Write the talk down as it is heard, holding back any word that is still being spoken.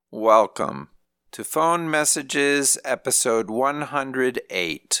Welcome to Phone Messages, episode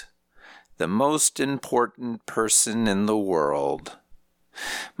 108, The Most Important Person in the World.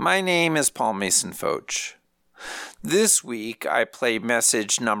 My name is Paul Mason Foch. This week I play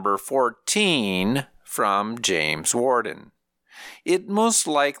message number 14 from James Warden. It most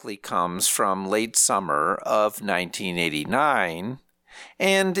likely comes from late summer of 1989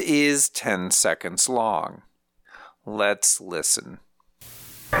 and is 10 seconds long. Let's listen.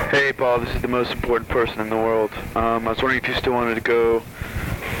 Hey Paul, this is the most important person in the world. I was wondering if you still wanted to go,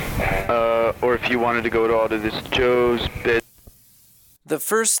 or if you wanted to go at all to this Joe's bed. The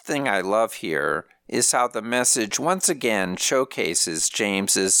first thing I love here is how the message once again showcases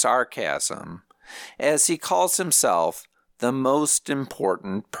James's sarcasm, as he calls himself the most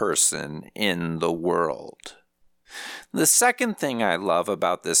important person in the world. The second thing I love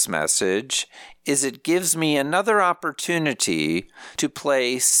about this message is it gives me another opportunity to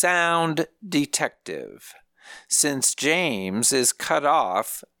play sound detective, since James is cut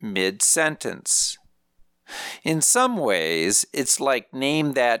off mid-sentence. In some ways, it's like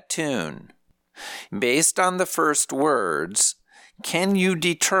Name That Tune. Based on the first words, can you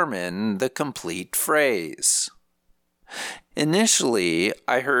determine the complete phrase? Initially,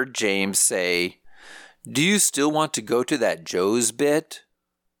 I heard James say, "Do you still want to go to that Joe's bit?"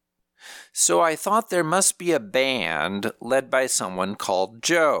 So I thought there must be a band led by someone called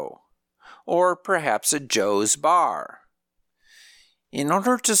Joe, or perhaps a Joe's Bar. In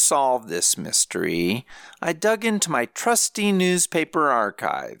order to solve this mystery, I dug into my trusty newspaper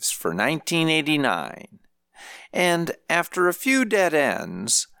archives for 1989, and after a few dead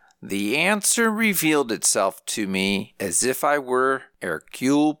ends, the answer revealed itself to me as if I were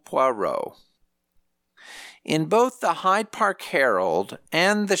Hercule Poirot. In both the Hyde Park Herald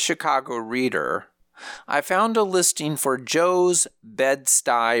and the Chicago Reader, I found a listing for Joe's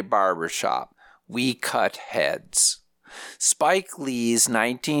Bed-Stuy Barbershop, We Cut Heads, Spike Lee's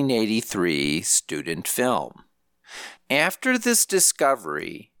 1983 student film. After this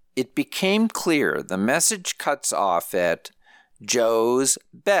discovery, it became clear the message cuts off at Joe's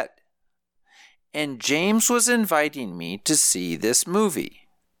bed, and James was inviting me to see this movie.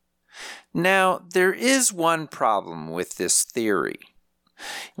 Now, there is one problem with this theory.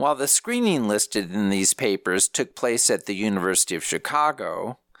 While the screening listed in these papers took place at the University of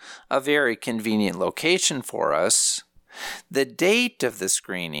Chicago, a very convenient location for us, the date of the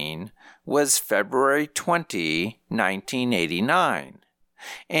screening was February 20, 1989.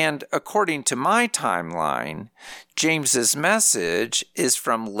 And according to my timeline, James's message is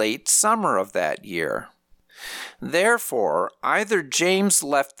from late summer of that year. Therefore, either James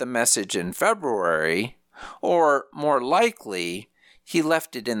left the message in February, or more likely, he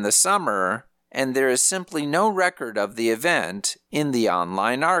left it in the summer, and there is simply no record of the event in the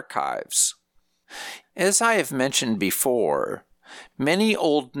online archives. As I have mentioned before, many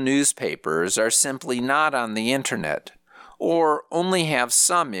old newspapers are simply not on the internet, or only have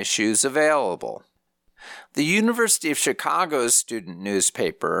some issues available. The University of Chicago's student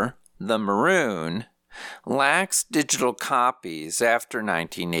newspaper, The Maroon, lacks digital copies after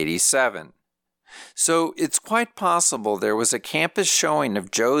 1987. So it's quite possible there was a campus showing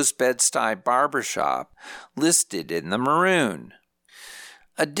of Joe's Bed-Stuy Barbershop listed in the Maroon.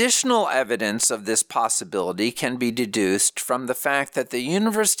 Additional evidence of this possibility can be deduced from the fact that the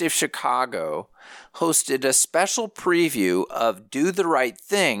University of Chicago hosted a special preview of Do the Right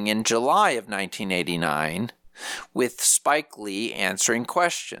Thing in July of 1989, with Spike Lee answering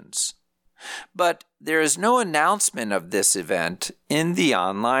questions. But there is no announcement of this event in the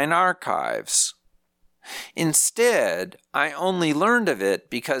online archives. Instead, I only learned of it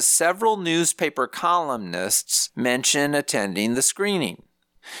because several newspaper columnists mention attending the screening.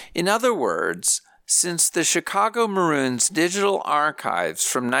 In other words, since the Chicago Maroon's digital archives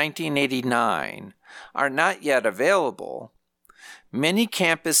from 1989 are not yet available, many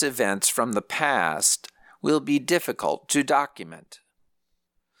campus events from the past will be difficult to document.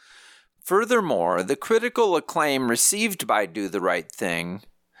 Furthermore, the critical acclaim received by Do the Right Thing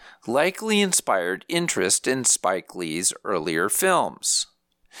likely inspired interest in Spike Lee's earlier films,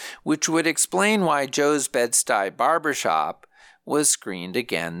 which would explain why Joe's Bed-Stuy Barbershop was screened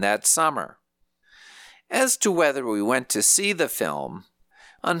again that summer. As to whether we went to see the film,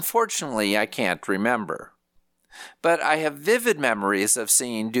 unfortunately I can't remember. But I have vivid memories of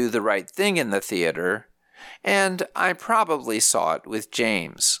seeing Do the Right Thing in the theater, and I probably saw it with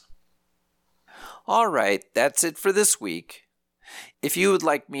James. All right, that's it for this week. If you would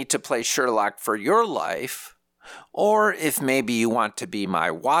like me to play Sherlock for your life, or if maybe you want to be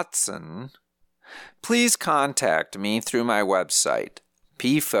my Watson, please contact me through my website,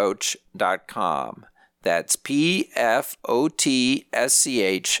 pfoch.com. That's pfotsch.com.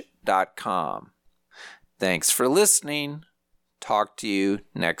 Thanks for listening. Talk to you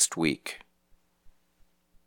next week.